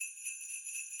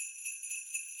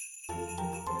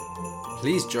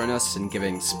Please join us in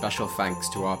giving special thanks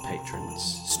to our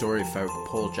patrons, Storyfolk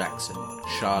Paul Jackson,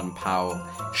 Sean Powell,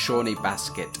 Shawnee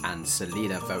Baskett and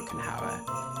Selena Vokenhauer.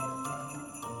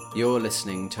 You're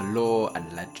listening to Lore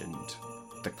and Legend,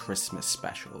 the Christmas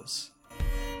specials.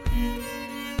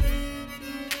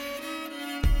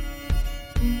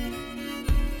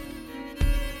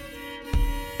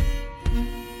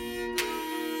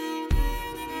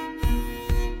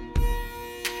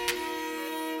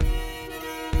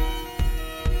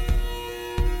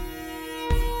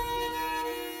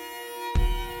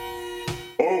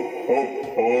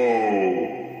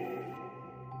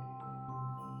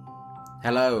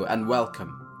 Hello and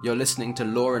welcome. You're listening to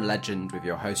Lore and Legend with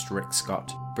your host Rick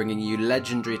Scott, bringing you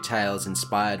legendary tales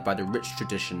inspired by the rich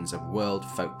traditions of world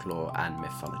folklore and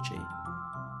mythology.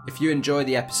 If you enjoy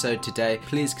the episode today,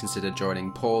 please consider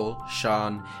joining Paul,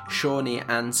 Sean, Shawnee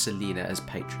and Selena as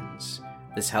patrons.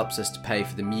 This helps us to pay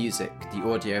for the music, the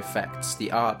audio effects,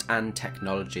 the art and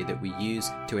technology that we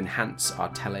use to enhance our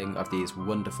telling of these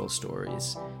wonderful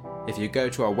stories. If you go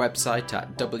to our website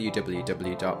at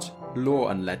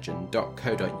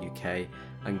www.loreandlegend.co.uk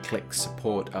and click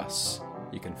Support Us,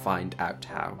 you can find out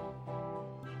how.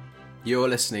 You're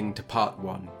listening to part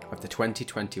 1 of the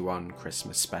 2021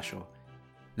 Christmas special.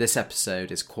 This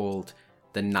episode is called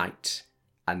The Knight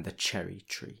and the Cherry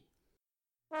Tree.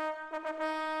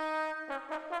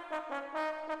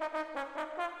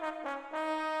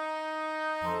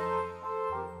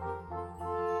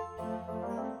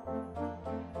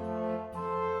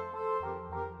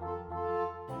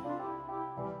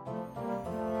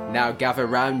 Now gather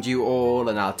round you all,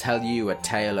 and I'll tell you a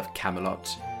tale of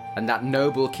Camelot, and that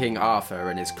noble King Arthur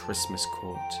and his Christmas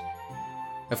court.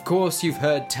 Of course you've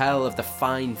heard tell of the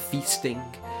fine feasting,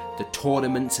 the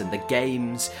tournaments and the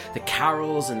games, the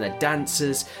carols and the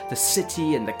dances, the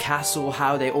city and the castle,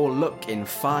 how they all look in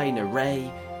fine array.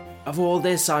 Of all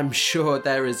this I'm sure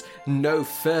there is no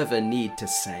further need to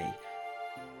say.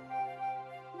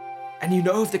 And you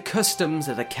know of the customs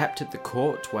that are kept at the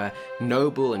court, where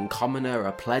noble and commoner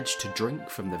are pledged to drink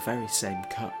from the very same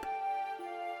cup.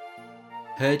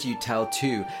 Heard you tell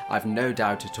too, I've no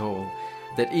doubt at all,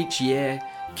 that each year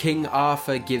King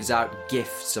Arthur gives out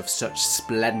gifts of such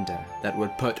splendour that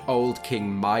would put old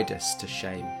King Midas to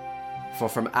shame. For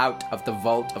from out of the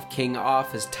vault of King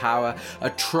Arthur's tower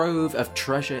a trove of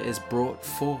treasure is brought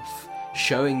forth,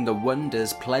 showing the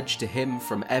wonders pledged to him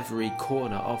from every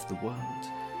corner of the world.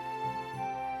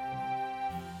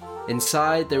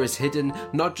 Inside there is hidden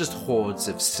not just hoards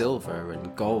of silver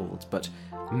and gold, but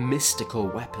mystical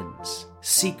weapons,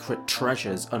 secret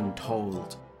treasures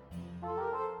untold.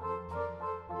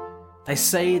 They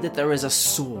say that there is a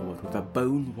sword with a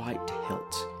bone-white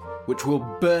hilt, which will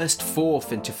burst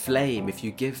forth into flame if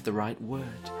you give the right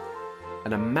word,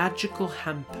 and a magical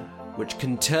hamper which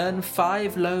can turn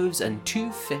 5 loaves and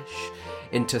 2 fish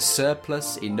into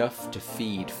surplus enough to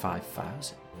feed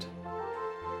 5,000.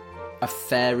 A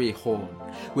fairy horn,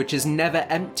 which is never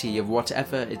empty of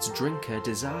whatever its drinker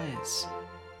desires.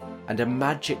 And a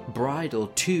magic bridle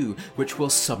too, which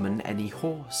will summon any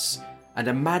horse. And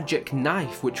a magic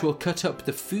knife, which will cut up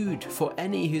the food for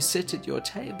any who sit at your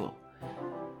table.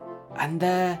 And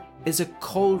there is a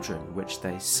cauldron, which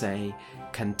they say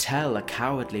can tell a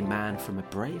cowardly man from a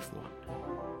brave one.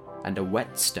 And a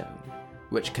whetstone,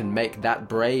 which can make that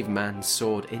brave man's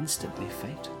sword instantly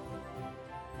fatal.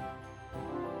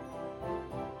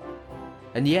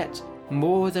 And yet,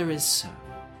 more there is so.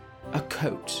 A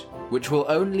coat, which will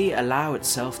only allow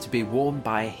itself to be worn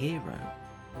by a hero,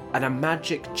 and a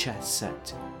magic chess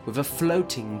set, with a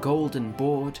floating golden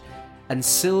board, and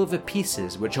silver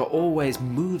pieces which are always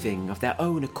moving of their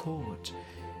own accord.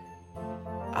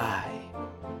 Aye,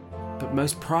 but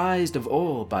most prized of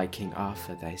all by King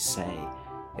Arthur, they say,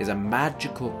 is a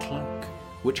magical cloak,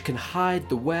 which can hide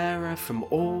the wearer from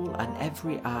all and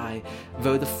every eye,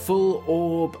 though the full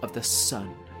orb of the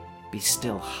sun be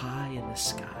still high in the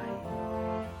sky.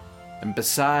 And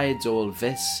besides all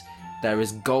this, there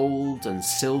is gold and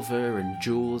silver and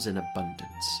jewels in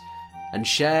abundance, and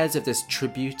shares of this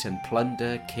tribute and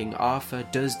plunder King Arthur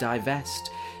does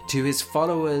divest to his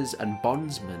followers and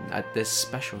bondsmen at this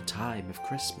special time of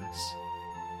Christmas.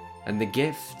 And the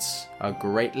gifts are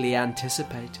greatly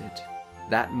anticipated.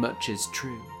 That much is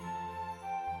true.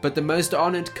 But the most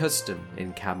honoured custom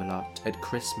in Camelot at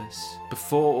Christmas,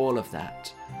 before all of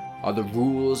that, are the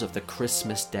rules of the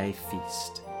Christmas Day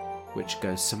feast, which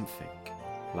go something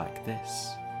like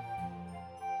this.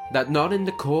 That none in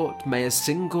the court may a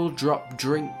single drop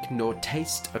drink, nor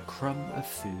taste a crumb of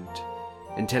food,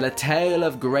 until a tale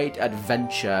of great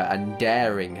adventure and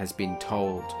daring has been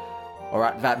told, or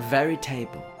at that very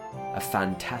table a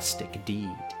fantastic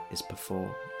deed is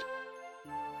performed.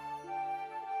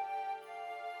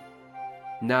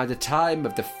 Now the time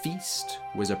of the feast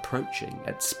was approaching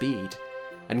at speed,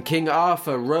 and King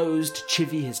Arthur rose to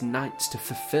chivy his knights to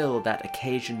fulfil that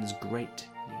occasion's great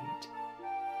need.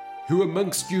 Who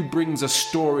amongst you brings a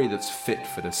story that's fit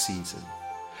for the season?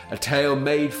 A tale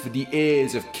made for the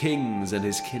ears of kings and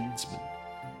his kinsmen?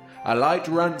 A light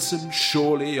ransom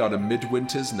surely on a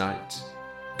midwinter's night?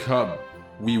 Come,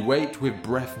 we wait with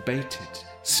breath bated.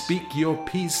 Speak your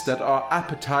peace that our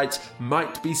appetites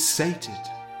might be sated.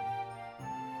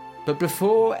 But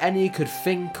before any could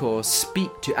think or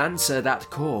speak to answer that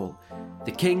call,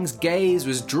 the king's gaze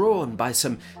was drawn by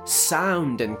some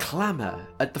sound and clamour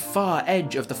at the far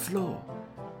edge of the floor,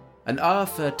 and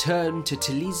Arthur turned to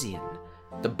Taliesin,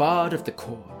 the bard of the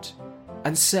court,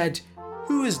 and said,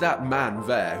 Who is that man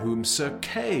there whom Sir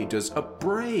Kay does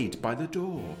upbraid by the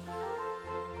door?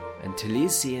 And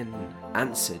Taliesin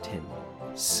answered him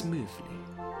smoothly,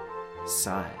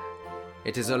 Sire,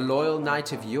 it is a loyal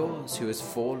knight of yours who has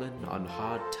fallen on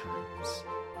hard times.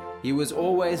 He was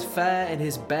always fair in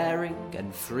his bearing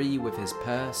and free with his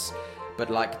purse,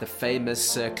 but like the famous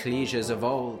Sir Cleges of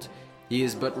old, he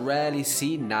is but rarely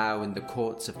seen now in the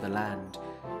courts of the land.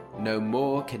 No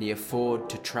more can he afford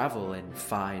to travel in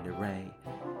fine array,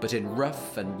 but in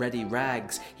rough and ready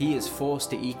rags he is forced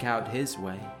to eke out his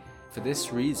way. For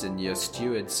this reason your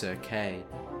steward Sir Kay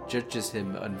judges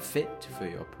him unfit for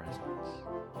your presence.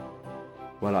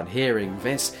 Well, on hearing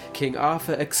this, King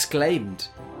Arthur exclaimed,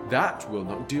 That will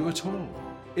not do at all.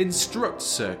 Instruct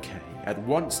Sir Kay at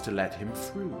once to let him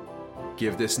through.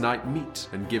 Give this knight meat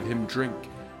and give him drink,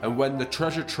 and when the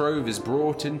treasure trove is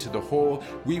brought into the hall,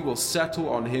 we will settle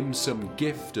on him some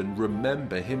gift and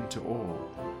remember him to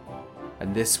all.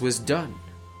 And this was done,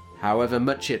 however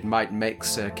much it might make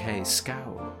Sir Kay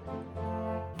scowl.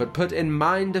 But put in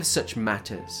mind of such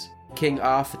matters, King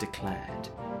Arthur declared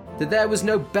that there was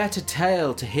no better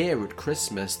tale to hear at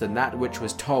Christmas than that which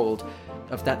was told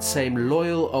of that same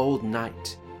loyal old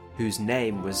knight whose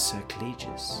name was Sir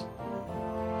Cleges.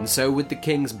 And so with the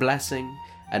king's blessing,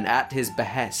 and at his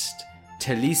behest,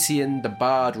 Taliesin the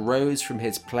bard rose from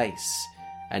his place,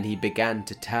 and he began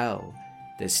to tell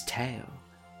this tale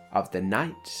of the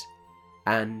knight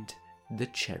and the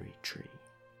cherry tree.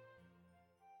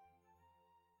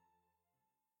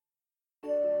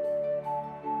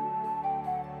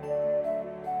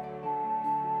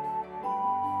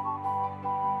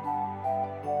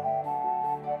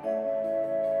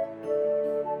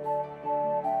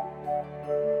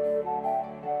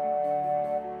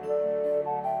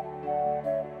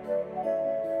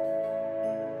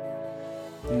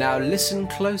 Now listen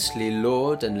closely,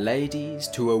 lord and ladies,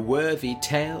 to a worthy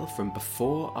tale from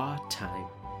before our time.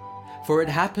 For it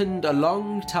happened a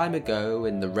long time ago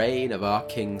in the reign of our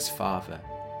king's father,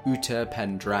 Uther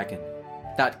Pendragon,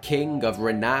 that king of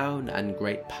renown and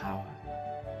great power.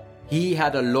 He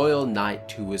had a loyal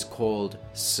knight who was called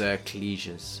Sir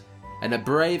Cleges, and a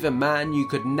braver man you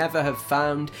could never have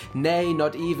found, nay,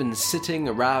 not even sitting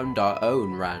around our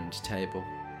own round table.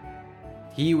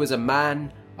 He was a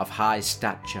man of high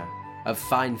stature, of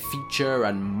fine feature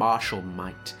and martial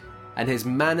might, and his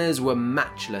manners were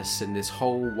matchless in this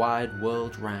whole wide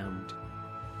world round.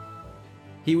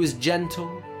 He was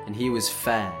gentle, and he was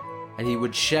fair, and he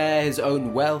would share his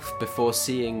own wealth before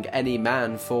seeing any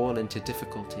man fall into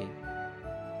difficulty.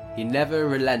 He never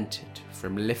relented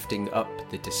from lifting up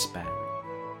the despairing,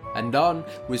 and none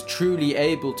was truly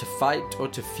able to fight or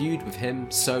to feud with him,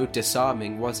 so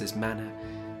disarming was his manner.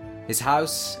 His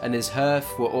house and his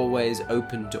hearth were always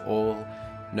open to all,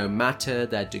 no matter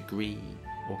their degree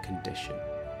or condition.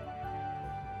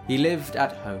 He lived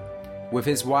at home with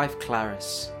his wife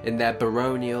Clarice in their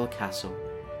baronial castle,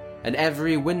 and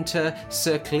every winter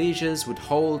Sir Cleges would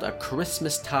hold a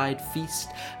Christmastide feast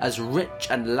as rich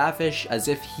and lavish as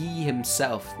if he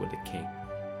himself were the king.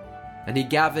 And he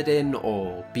gathered in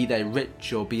all, be they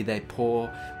rich or be they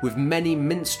poor, with many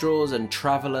minstrels and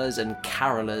travellers and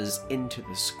carollers into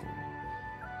the school.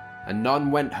 And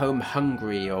none went home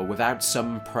hungry or without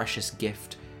some precious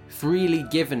gift, freely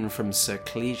given from Sir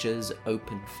Cleges'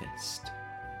 open fist.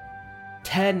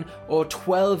 10 or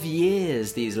 12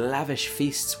 years these lavish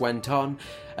feasts went on,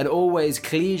 and always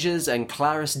Cleges and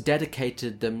Clarice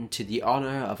dedicated them to the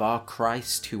honour of our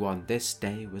Christ who on this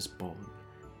day was born.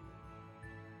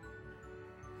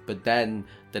 But then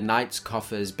the knight's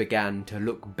coffers began to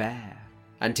look bare,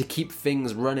 and to keep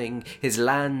things running, his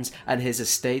lands and his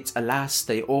estates, alas,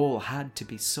 they all had to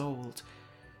be sold.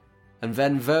 And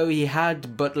then though he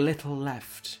had but little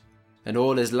left, and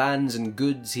all his lands and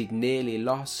goods he'd nearly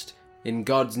lost, in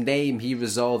God's name he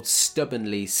resolved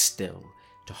stubbornly still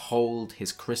to hold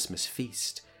his Christmas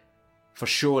feast, for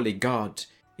surely God,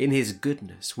 in his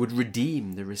goodness, would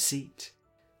redeem the receipt.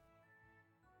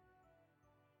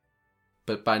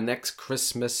 But by next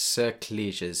Christmas Sir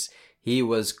Cleges, he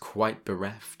was quite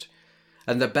bereft,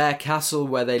 and the bare castle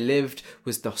where they lived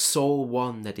was the sole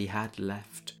one that he had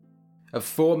left. Of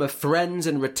former friends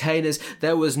and retainers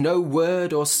there was no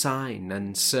word or sign,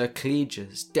 and Sir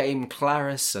Cleges, Dame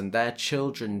Clarice, and their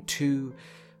children too,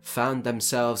 found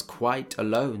themselves quite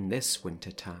alone this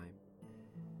winter time.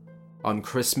 On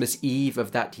Christmas Eve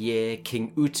of that year,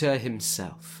 King Uther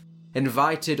himself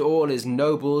invited all his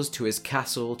nobles to his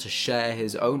castle to share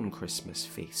his own Christmas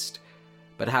feast,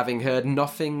 but having heard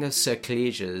nothing of Sir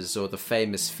Cleges or the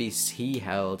famous feasts he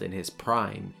held in his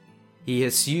prime, he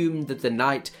assumed that the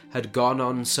knight had gone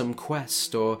on some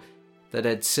quest, or that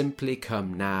had simply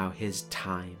come now his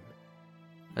time.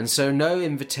 And so no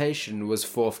invitation was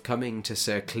forthcoming to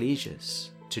Sir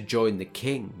Cleges to join the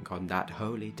king on that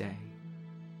holy day.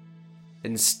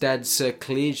 Instead, Sir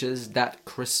Cleges that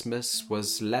Christmas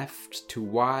was left to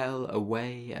while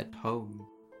away at home.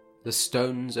 The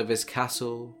stones of his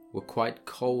castle were quite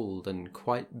cold and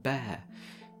quite bare,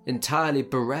 entirely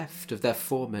bereft of their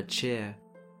former cheer,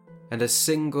 and a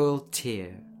single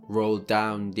tear rolled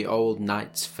down the old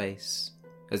knight's face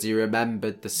as he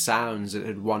remembered the sounds that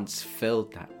had once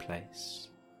filled that place.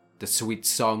 The sweet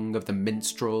song of the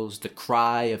minstrels, the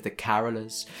cry of the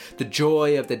carolers, the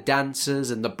joy of the dancers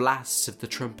and the blasts of the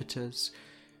trumpeters.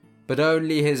 But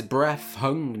only his breath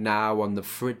hung now on the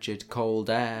frigid cold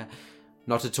air,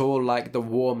 not at all like the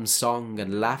warm song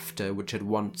and laughter which had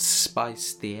once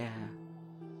spiced the air.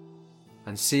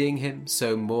 And seeing him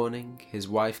so mourning, his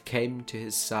wife came to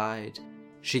his side.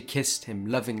 She kissed him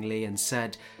lovingly and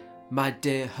said, "My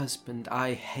dear husband,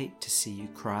 I hate to see you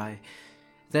cry.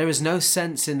 There is no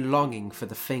sense in longing for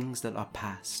the things that are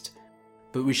past,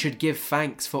 but we should give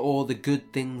thanks for all the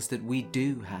good things that we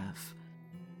do have.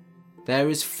 There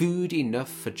is food enough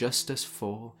for just us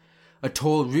four, a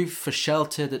tall roof for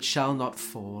shelter that shall not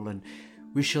fall, and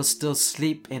we shall still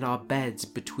sleep in our beds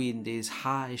between these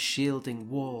high shielding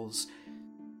walls.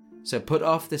 So put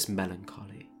off this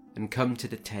melancholy and come to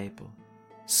the table.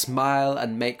 Smile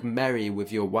and make merry with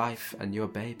your wife and your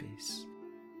babies."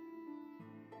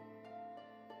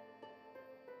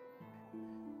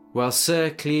 While Sir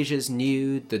Cleges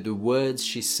knew that the words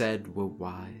she said were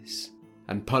wise,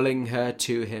 and pulling her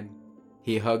to him,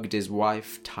 he hugged his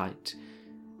wife tight,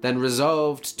 then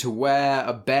resolved to wear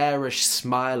a bearish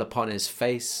smile upon his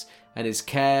face, and his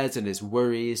cares and his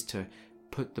worries to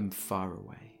put them far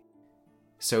away.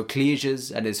 So Cleges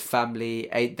and his family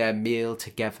ate their meal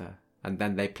together, and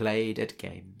then they played at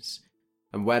games.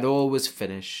 And when all was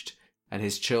finished, and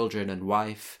his children and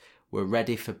wife were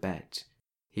ready for bed,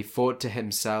 he thought to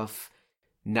himself,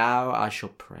 "Now I shall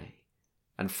pray,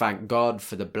 and thank God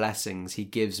for the blessings he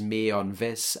gives me on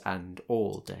this and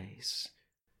all days."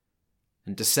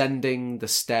 And descending the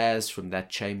stairs from their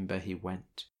chamber he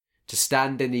went, to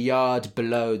stand in the yard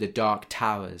below the dark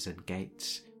towers and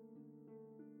gates.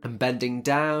 And bending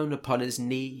down upon his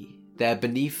knee, there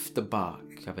beneath the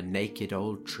bark of a naked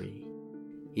old tree,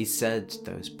 he said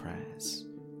those prayers,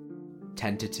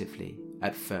 tentatively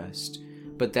at first,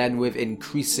 but then with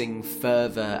increasing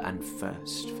fervour and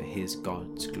thirst for his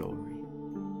God's glory.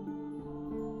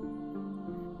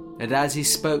 And as he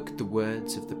spoke the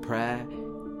words of the prayer,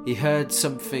 he heard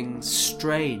something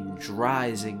strange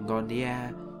rising on the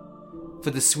air, for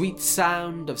the sweet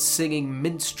sound of singing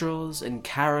minstrels and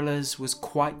carolers was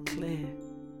quite clear,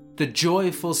 the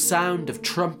joyful sound of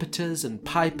trumpeters and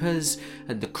pipers,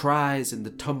 and the cries and the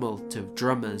tumult of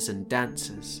drummers and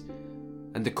dancers.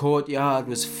 And the courtyard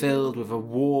was filled with a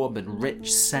warm and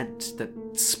rich scent that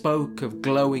spoke of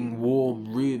glowing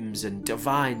warm rooms and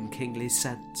divine kingly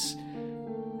scents.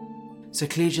 Sir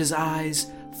Cleges' eyes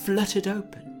fluttered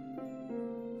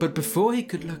open, but before he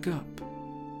could look up,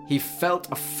 he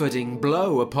felt a thudding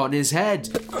blow upon his head.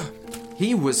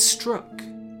 He was struck,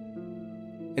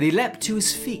 and he leapt to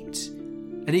his feet,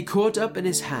 and he caught up in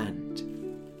his hand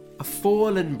a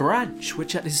fallen branch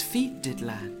which at his feet did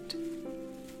land.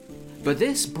 But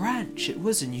this branch, it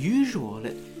was unusual,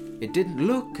 it didn't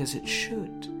look as it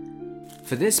should.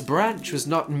 For this branch was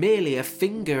not merely a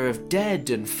finger of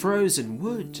dead and frozen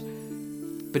wood,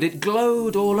 but it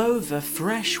glowed all over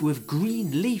fresh with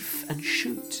green leaf and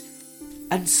shoot,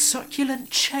 and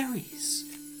succulent cherries,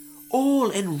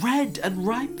 all in red and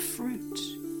ripe fruit.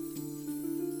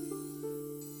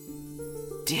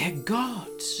 "Dear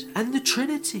God and the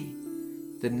Trinity,"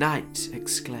 the knight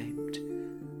exclaimed,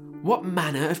 "what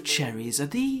manner of cherries are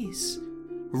these,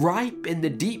 ripe in the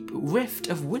deep rift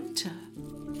of winter?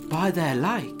 By their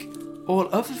like, all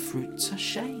other fruits are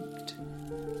shamed.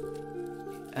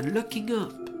 And looking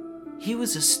up, he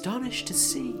was astonished to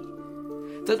see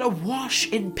that awash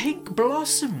in pink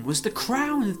blossom was the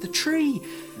crown of the tree,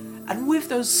 and with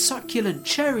those succulent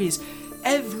cherries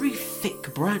every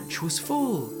thick branch was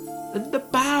full, and the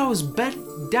boughs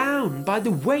bent down by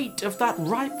the weight of that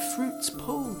ripe fruit's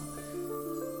pull.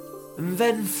 And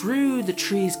then through the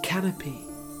tree's canopy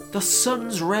the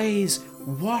sun's rays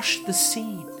washed the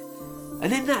scene,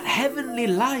 and in that heavenly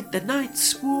light the knight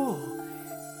swore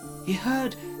he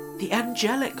heard the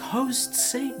angelic host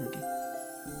sing.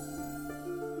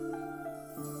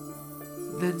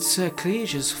 Then Sir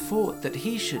Cleges thought that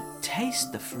he should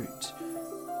taste the fruit,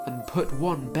 and put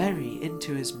one berry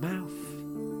into his mouth.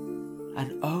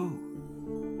 And oh,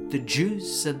 the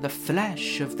juice and the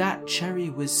flesh of that cherry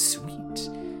was sweet.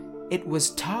 It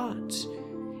was tart,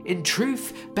 in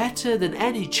truth better than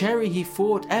any cherry he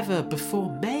thought ever before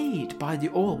made by the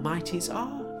Almighty's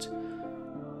art.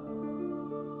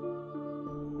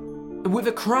 And with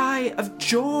a cry of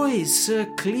joy Sir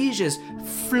Cleges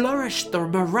flourished the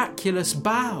miraculous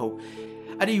bough,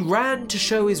 and he ran to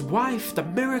show his wife the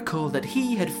miracle that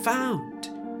he had found.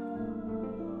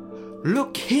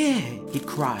 "Look here," he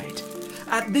cried,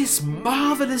 "at this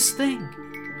marvellous thing.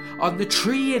 On the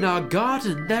tree in our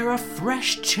garden there are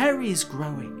fresh cherries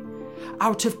growing,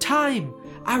 out of time,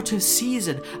 out of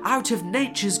season, out of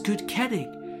nature's good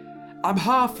kenning. I'm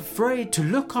half afraid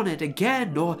to look on it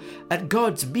again, or at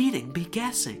God's meaning be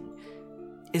guessing.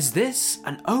 Is this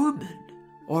an omen,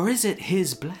 or is it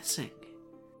his blessing?"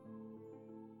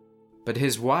 But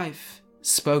his wife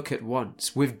spoke at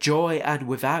once, with joy and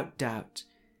without doubt.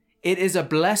 "It is a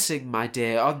blessing, my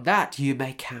dear, on that you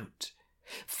may count.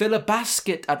 Fill a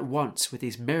basket at once with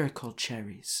these miracle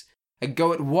cherries, and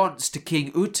go at once to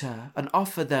King Uta and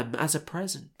offer them as a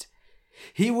present.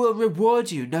 He will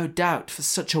reward you, no doubt, for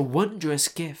such a wondrous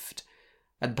gift,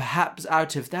 and perhaps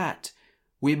out of that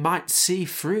we might see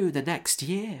through the next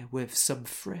year with some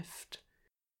thrift."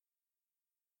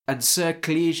 And Sir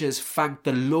Cleges thanked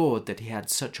the Lord that he had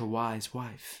such a wise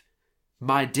wife.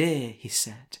 "My dear," he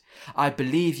said, "I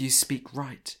believe you speak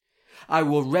right. I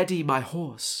will ready my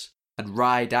horse and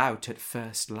ride out at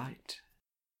first light."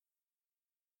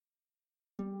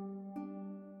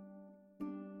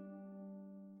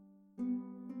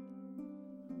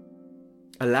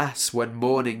 Alas, when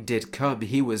morning did come,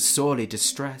 he was sorely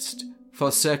distressed,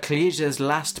 for Sir Cleges'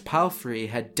 last palfrey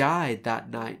had died that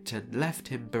night and left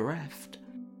him bereft.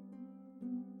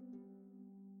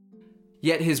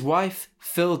 Yet his wife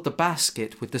filled the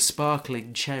basket with the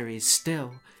sparkling cherries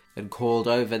still, and called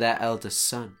over their eldest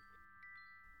son,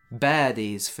 "Bear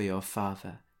these for your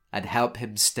father, and help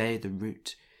him stay the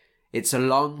route. It's a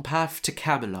long path to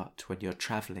Camelot when you're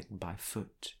travelling by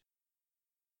foot."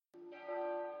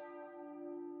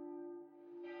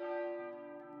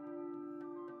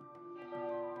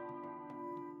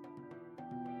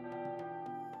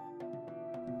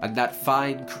 And that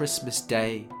fine Christmas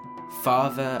day,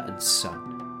 father and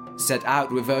son set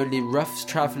out with only rough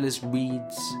travellers'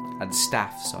 weeds and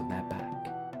staffs on their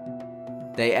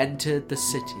back. They entered the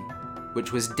city,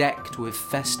 which was decked with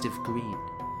festive green,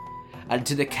 and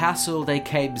to the castle they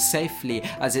came safely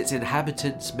as its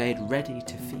inhabitants made ready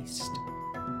to feast.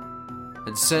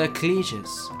 And Sir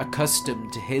Cleges,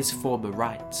 accustomed to his former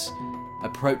rites,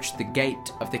 approached the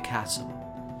gate of the castle,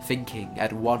 thinking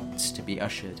at once to be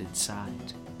ushered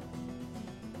inside.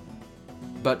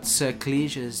 But Sir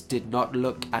Cleges did not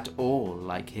look at all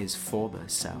like his former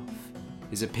self.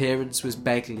 His appearance was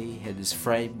beggarly, and his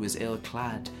frame was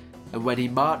ill-clad, and when he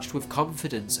marched with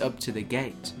confidence up to the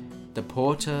gate, the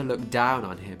porter looked down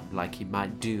on him like he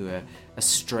might do a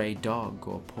stray dog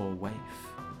or poor waif.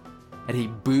 And he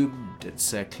boomed at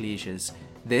Sir Cleges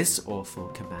this awful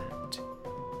command: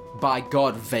 "By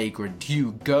God, vagrant,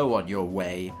 you go on your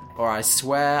way, or I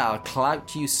swear I'll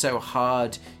clout you so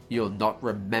hard you'll not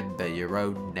remember your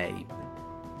own name."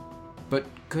 "But,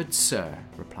 good sir,"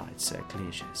 replied Sir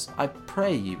Cleges, "I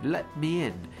pray you, let me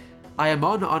in. I am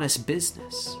on honest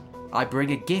business. I bring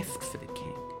a gift for the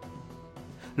king.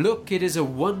 Look, it is a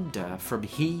wonder from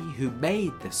he who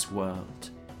made this world.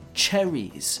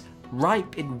 Cherries,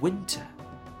 ripe in winter.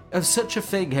 Of such a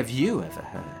thing have you ever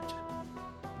heard?"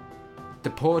 The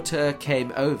porter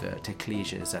came over to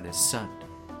Cleges and his son,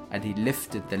 and he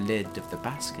lifted the lid of the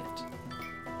basket.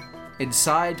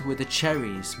 Inside were the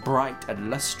cherries, bright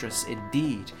and lustrous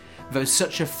indeed, though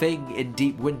such a thing in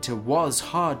deep winter was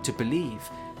hard to believe.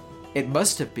 It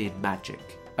must have been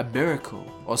magic, a miracle,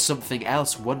 or something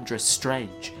else wondrous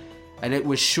strange, and it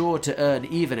was sure to earn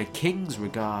even a king's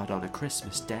regard on a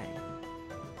Christmas day.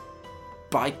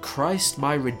 "By Christ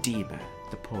my Redeemer,"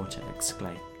 the porter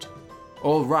exclaimed,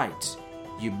 All right,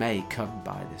 you may come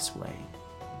by this way,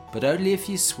 but only if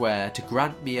you swear to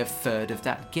grant me a third of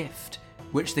that gift,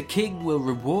 which the king will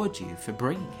reward you for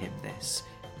bringing him this.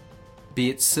 Be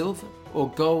it silver or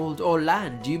gold or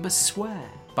land, you must swear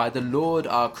by the Lord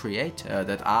our Creator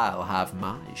that I'll have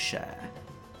my share."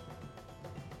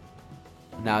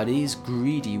 Now these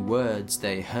greedy words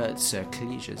they hurt Sir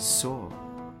Cleges sore,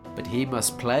 but he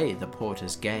must play the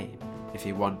porter's game if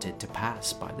he wanted to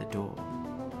pass by the door.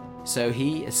 So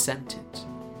he assented,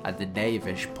 and the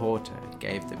knavish porter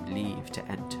gave them leave to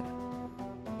enter.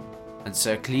 And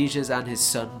Sir Cleges and his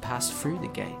son passed through the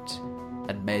gate,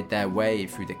 and made their way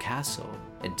through the castle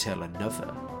until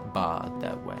another barred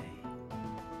their way.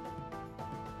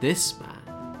 This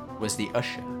man was the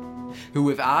usher, who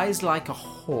with eyes like a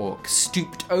hawk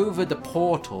stooped over the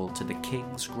portal to the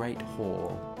king's great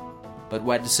hall. But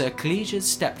when Sir Cleges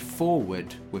stepped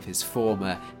forward with his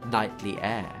former knightly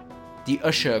air, the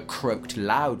usher croaked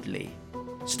loudly,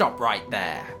 "Stop right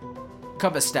there!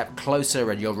 Come a step closer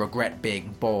and you'll regret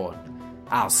being born.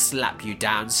 I'll slap you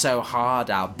down so hard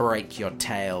I'll break your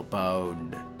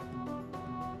tailbone."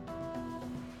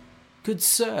 "Good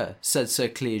sir," said Sir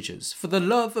Cleges, "for the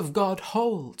love of God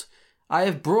hold. I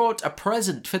have brought a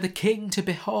present for the king to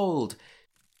behold.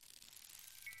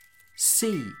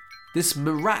 See, this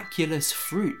miraculous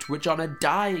fruit which on a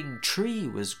dying tree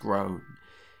was grown.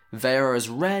 They are as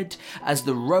red as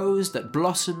the rose that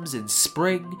blossoms in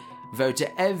spring, though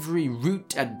to every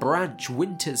root and branch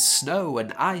winter's snow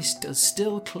and ice does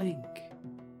still cling."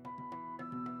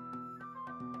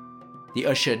 The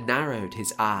usher narrowed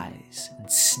his eyes and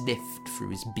sniffed through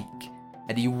his beak,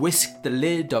 and he whisked the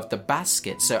lid of the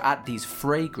basket so at these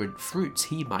fragrant fruits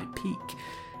he might peek.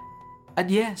 And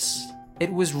yes,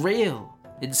 it was real.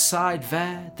 Inside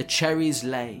there the cherries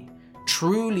lay,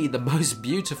 truly the most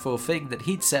beautiful thing that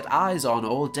he'd set eyes on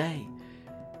all day.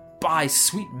 "By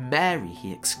sweet Mary,"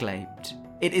 he exclaimed,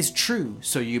 "it is true,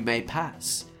 so you may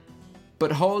pass.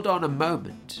 But hold on a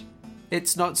moment,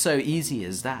 it's not so easy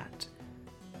as that.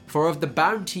 For of the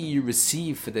bounty you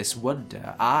receive for this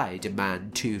wonder, I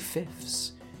demand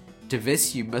 2/5. To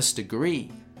this you must agree,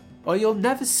 or you'll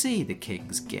never see the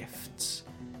king's gifts.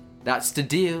 That's the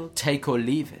deal, take or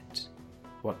leave it.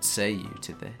 What say you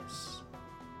to this?"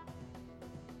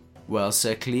 Well,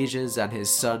 Sir Cleges and his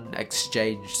son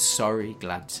exchanged sorry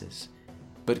glances,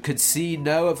 but could see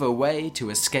no other way to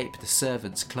escape the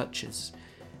servant's clutches,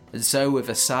 and so with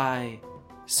a sigh,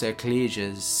 Sir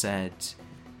Cleges said,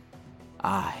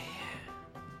 "Aye."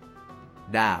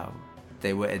 Now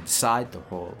they were inside the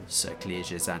hall, Sir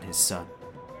Cleges and his son,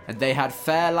 and they had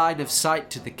fair line of sight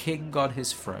to the king on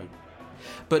his throne.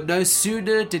 But no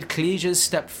sooner did Cleges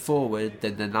step forward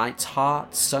than the knight's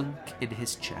heart sunk in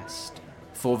his chest.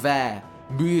 For there,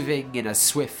 moving in a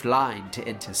swift line to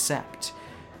intercept,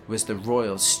 was the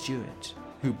royal steward,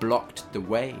 who blocked the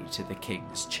way to the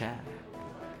king's chair.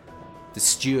 The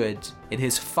steward, in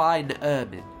his fine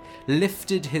ermine,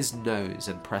 lifted his nose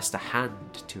and pressed a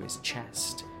hand to his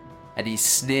chest, and he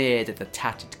sneered at the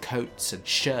tattered coats and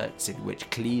shirts in which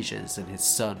Cleges and his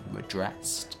son were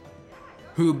dressed.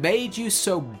 "Who made you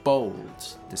so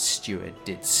bold," the steward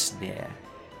did sneer,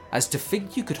 "as to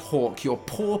think you could hawk your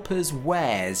pauper's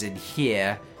wares in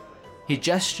here?" He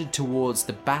gestured towards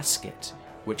the basket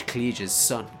which Cleges'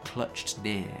 son clutched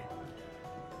near.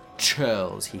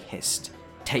 "Churls," he hissed,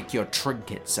 "take your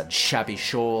trinkets and shabby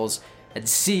shawls, and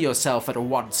see yourself at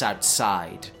once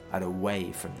outside and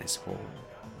away from this hall."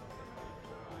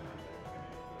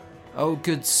 "Oh,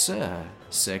 good sir,"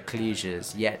 Sir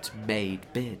Cleges yet made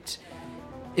bid,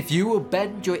 "if you will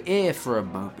bend your ear for a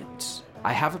moment,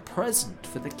 I have a present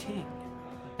for the king,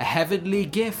 a heavenly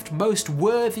gift most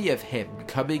worthy of him,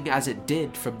 coming as it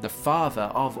did from the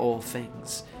Father of all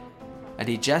things." And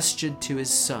he gestured to his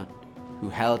son, who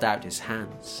held out his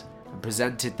hands and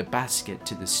presented the basket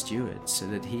to the steward so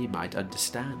that he might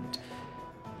understand.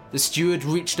 The steward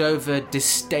reached over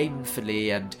disdainfully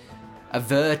and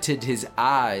averted his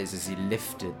eyes as he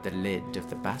lifted the lid of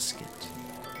the basket.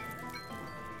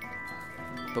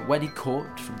 But when he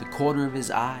caught from the corner of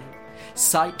his eye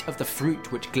sight of the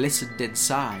fruit which glistened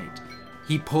inside,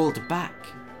 he pulled back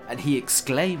and he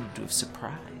exclaimed with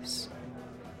surprise,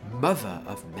 "Mother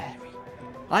of Mary,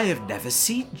 I have never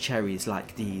seen cherries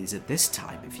like these at this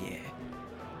time of year.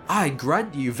 I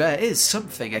grant you there is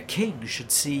something a king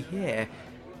should see here,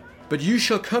 but you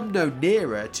shall come no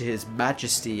nearer to his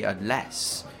majesty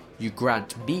unless you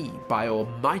grant me, by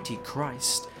Almighty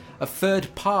Christ, a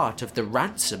third part of the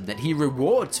ransom that he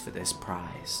rewards for this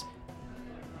prize."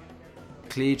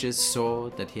 Cleges saw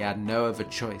that he had no other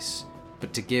choice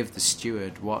but to give the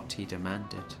steward what he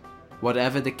demanded,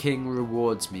 "Whatever the king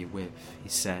rewards me with," he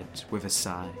said with a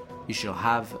sigh, "you shall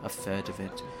have a third of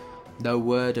it. No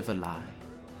word of a lie."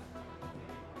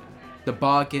 The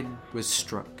bargain was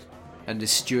struck, and the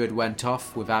steward went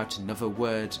off without another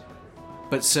word.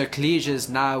 But Sir Cleges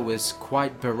now was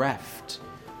quite bereft.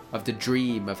 Of the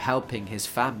dream of helping his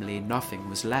family, nothing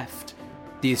was left.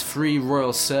 These 3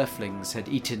 royal serflings had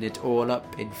eaten it all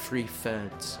up in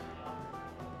 3/3.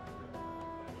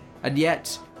 And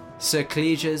yet Sir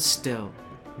Cleges still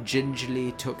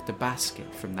gingerly took the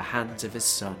basket from the hands of his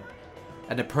son,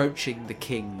 and approaching the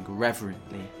king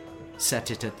reverently,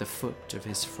 set it at the foot of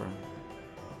his throne.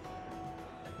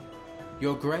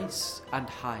 "Your Grace and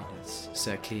Highness,"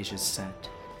 Sir Cleges said,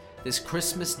 "this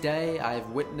Christmas day I have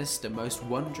witnessed a most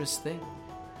wondrous thing,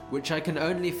 which I can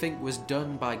only think was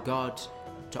done by God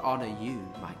to honour you,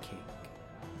 my king.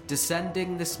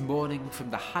 Descending this morning from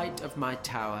the height of my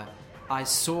tower, I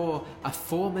saw a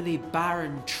formerly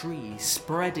barren tree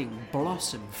spreading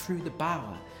blossom through the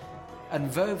bower,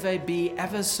 and though they be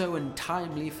ever so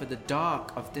untimely for the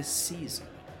dark of this season,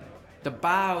 the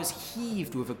boughs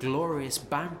heaved with a glorious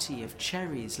bounty of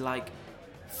cherries like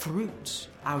fruit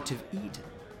out of Eden.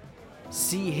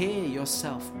 See here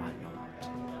yourself, my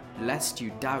lord, lest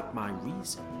you doubt my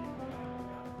reason."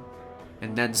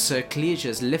 And then Sir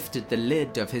Cleges lifted the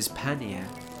lid of his pannier,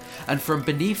 and from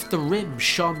beneath the rim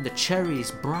shone the cherries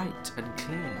bright and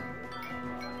clear.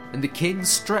 And the king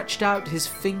stretched out his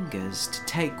fingers to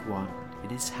take one in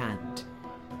his hand.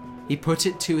 He put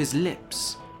it to his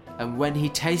lips, and when he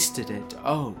tasted it,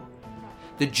 oh,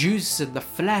 the juice and the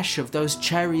flesh of those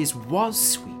cherries was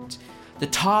sweet, the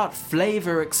tart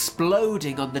flavour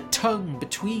exploding on the tongue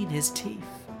between his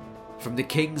teeth. From the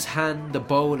king's hand the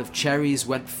bowl of cherries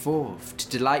went forth to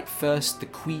delight first the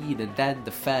queen and then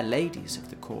the fair ladies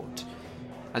of the court.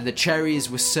 And the cherries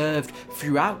were served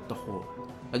throughout the hall,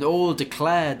 and all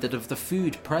declared that of the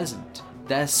food present,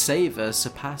 their savour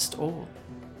surpassed all.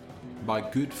 "My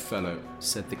good fellow,"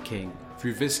 said the king,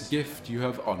 "through this gift you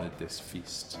have honoured this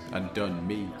feast, and done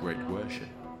me great worship.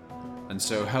 And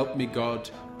so help me God,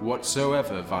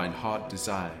 whatsoever thine heart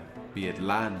desire, be it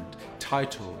land,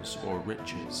 titles, or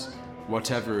riches,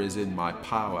 whatever is in my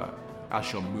power, I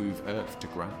shall move earth to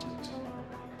grant it."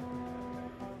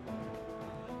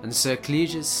 And Sir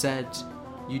Cleges said,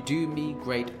 "You do me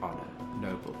great honour,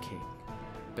 noble king,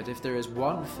 but if there is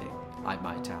one thing I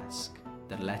might ask,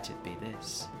 then let it be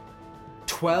this.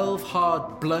 12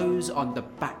 hard blows on the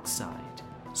backside,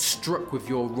 struck with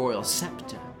your royal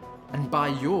sceptre, and by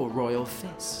your royal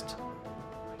fist."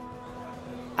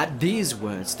 At these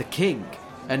words the king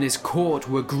and his court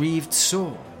were grieved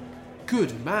sore.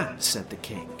 "Good man," said the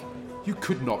king, "you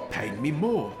could not pay me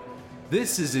more.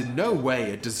 This is in no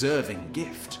way a deserving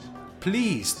gift.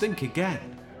 Please think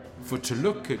again. For to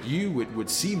look at you it would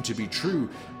seem to be true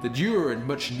that you are in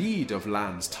much need of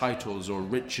lands, titles, or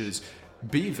riches,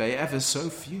 be they ever so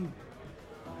few."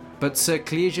 But Sir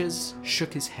Cleges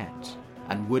shook his head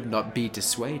and would not be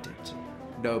dissuaded.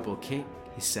 "Noble king,"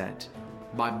 he said,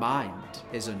 "my mind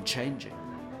is unchanging.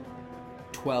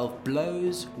 12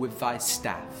 blows with thy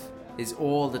staff is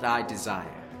all that I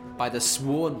desire, by the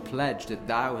sworn pledge that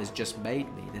thou hast just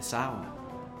made me this hour."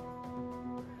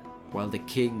 Well, the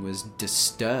king was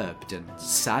disturbed and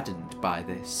saddened by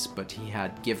this, but he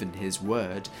had given his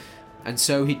word, and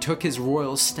so he took his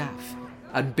royal staff,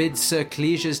 and bid Sir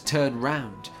Cleges turn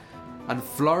round, and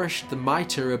flourished the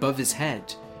mitre above his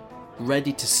head,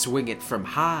 ready to swing it from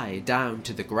high down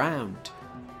to the ground,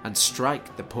 and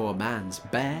strike the poor man's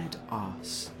bared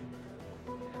arse.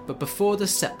 But before the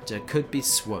sceptre could be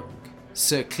swung,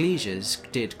 Sir Cleges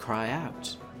did cry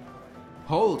out,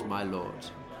 "Hold, my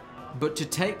lord, but to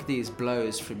take these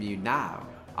blows from you now,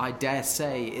 I dare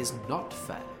say is not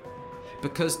fair,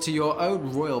 because to your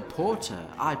own royal porter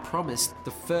I promised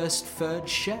the first third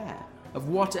share of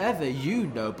whatever you,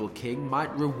 noble king,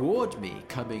 might reward me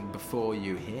coming before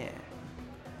you here."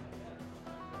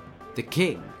 The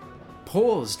king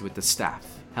paused with the staff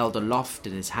held aloft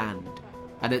in his hand,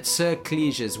 and at Sir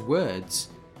Cleges' words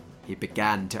he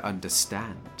began to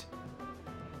understand.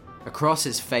 Across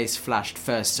his face flashed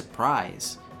first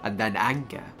surprise, and then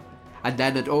anger, and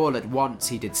then all at once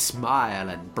he did smile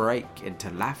and break into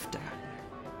laughter.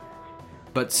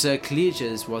 But Sir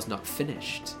Cleges was not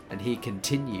finished, and he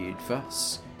continued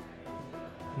thus,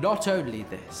 "Not only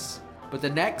this, but the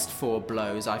next 4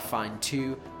 blows I find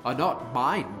too are not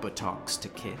mine buttocks to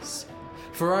kiss,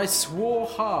 for I swore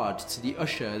hard to the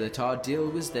usher that our deal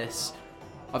was this,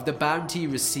 of the bounty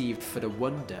received for the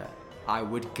wonder, I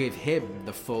would give him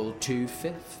the full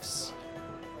 2/5.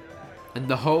 And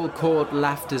the whole court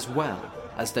laughed as well,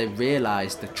 as they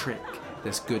realized the trick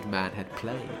this good man had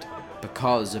played.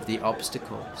 because of the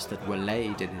obstacles that were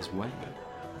laid in his way,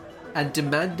 and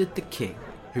demanded the king,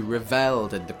 who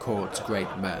revelled in the court's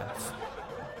great mirth,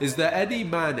 "Is there any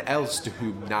man else to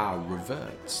whom now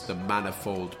reverts the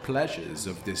manifold pleasures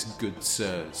of this good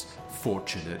sir's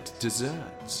fortunate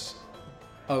deserts?"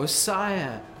 "O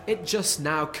sire, it just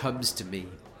now comes to me."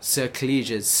 Sir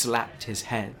Cleges slapped his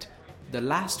head. "The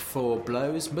last 4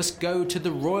 blows must go to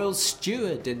the royal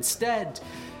steward instead,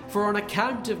 for on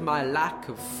account of my lack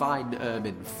of fine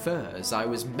ermine furs, I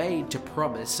was made to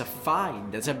promise a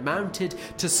fine that amounted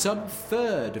to some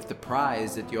third of the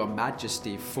prize that your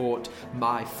majesty thought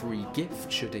my free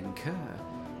gift should incur.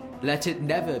 Let it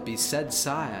never be said,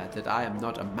 sire, that I am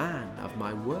not a man of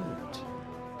my word."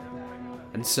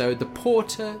 And so the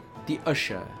porter, the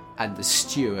usher, and the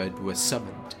steward were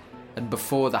summoned, and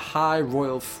before the high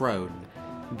royal throne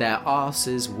their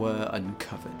arses were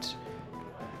uncovered,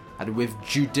 and with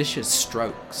judicious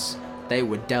strokes they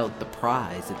were dealt the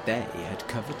prize that they had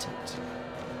coveted.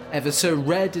 Ever so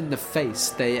red in the face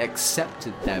they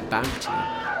accepted their bounty.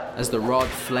 As the rod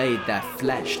flayed their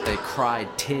flesh they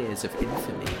cried tears of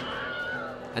infamy.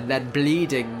 And then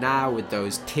bleeding now with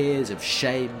those tears of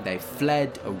shame they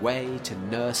fled away to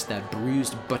nurse their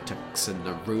bruised buttocks and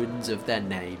the ruins of their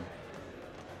name.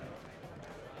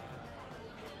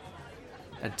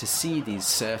 And to see these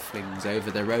surflings over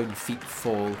their own feet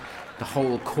fall, the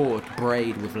whole court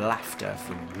brayed with laughter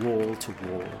from wall to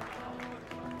wall.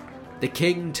 The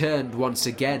king turned once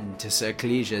again to Sir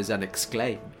Cleges and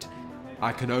exclaimed,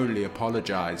 "I can only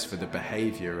apologize for the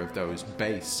behavior of those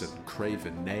base and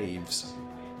craven knaves.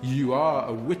 You are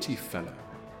a witty fellow,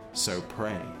 so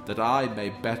pray, that I may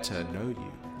better know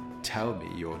you, tell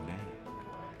me your name."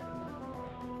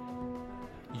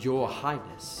 "Your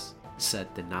Highness,"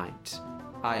 said the knight,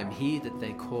 "I am he that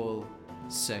they call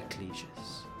Sir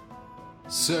Cleges."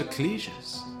 "Sir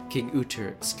Cleges?" King Uther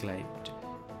exclaimed.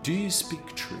 "Do you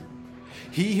speak true?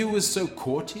 He who was so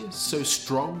courteous, so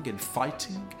strong in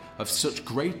fighting, of such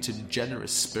great and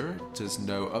generous spirit as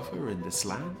no other in this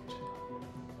land?"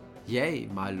 "Yea,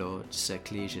 my lord," Sir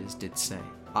Cleges did say,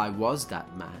 "I was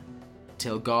that man,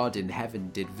 till God in heaven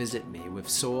did visit me with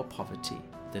sore poverty,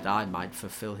 that I might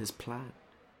fulfill his plan."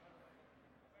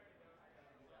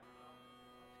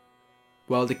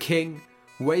 Well, the king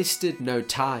wasted no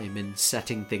time in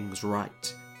setting things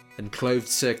right, and clothed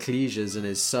Sir Cleges and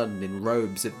his son in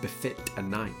robes that befit a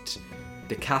knight.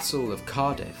 The castle of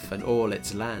Cardiff and all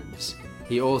its lands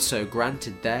he also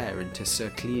granted there into Sir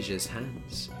Cleges'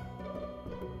 hands.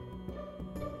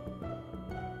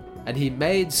 And he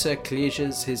made Sir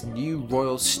Cleges his new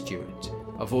royal steward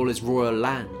of all his royal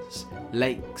lands,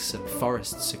 lakes and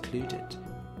forests secluded.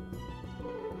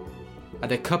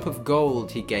 And a cup of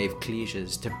gold he gave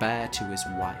Cleges to bear to his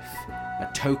wife, a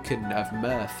token of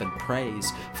mirth and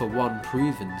praise for one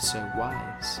proven so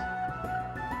wise.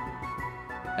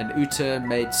 And Uther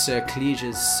made Sir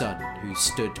Cleges' son, who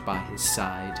stood by his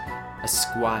side, a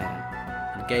squire,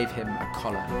 and gave him a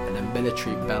collar and a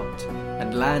military belt,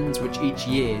 and lands which each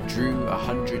year drew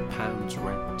 £100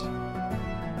 rent.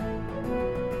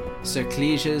 Sir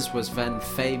Cleges was then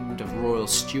famed of royal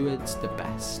stewards the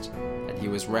best, and he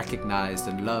was recognised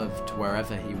and loved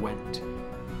wherever he went.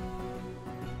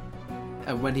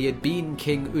 And when he had been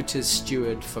King Uther's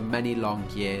steward for many long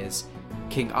years,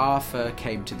 King Arthur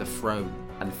came to the throne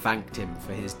and thanked him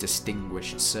for his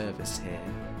distinguished service here,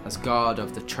 as guard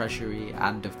of the treasury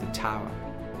and of the tower.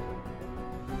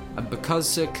 And because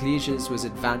Sir Cleges was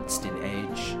advanced in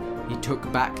age, he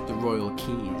took back the royal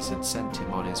keys and sent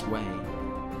him on his way,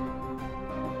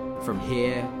 from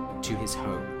here to his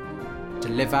home, to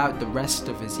live out the rest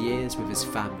of his years with his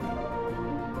family,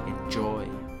 in joy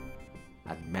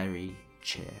and merry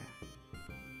cheer.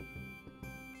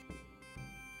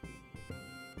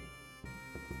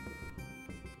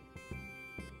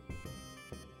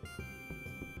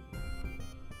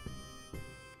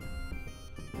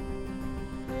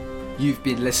 You've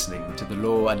been listening to the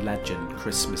Lore and Legend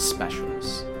Christmas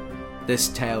specials. This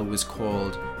tale was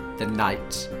called The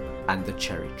Knight and the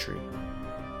Cherry Tree.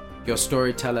 Your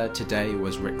storyteller today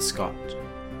was Rick Scott.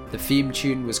 The theme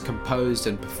tune was composed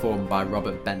and performed by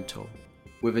Robert Bentel,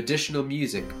 with additional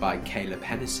music by Caleb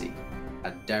Hennessy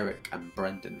and Derek and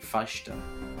Brendan Feister,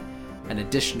 and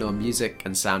additional music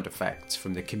and sound effects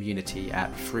from the community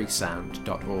at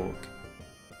freesound.org.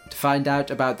 To find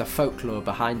out about the folklore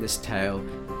behind this tale,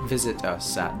 visit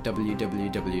us at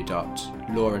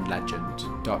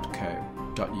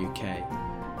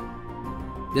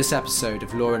www.loreandlegend.co.uk. This episode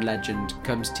of Lore and Legend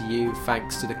comes to you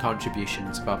thanks to the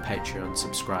contributions of our Patreon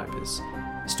subscribers: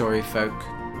 Storyfolk,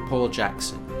 Paul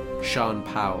Jackson, Sean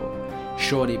Powell,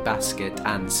 Shawnee Basket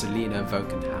and Selena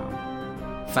Vokenhau.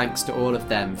 Thanks to all of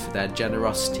them for their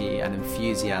generosity and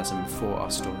enthusiasm for our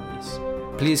stories.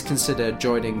 Please consider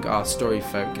joining our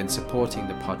Storyfolk and supporting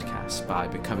the podcast by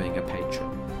becoming a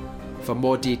patron. For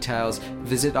more details,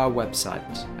 visit our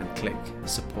website and click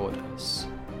Support Us.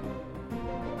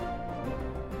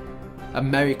 A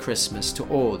Merry Christmas to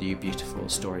all you beautiful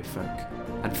Storyfolk,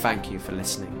 and thank you for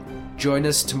listening. Join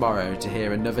us tomorrow to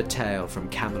hear another tale from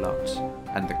Camelot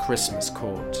and the Christmas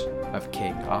court of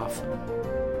King Arthur.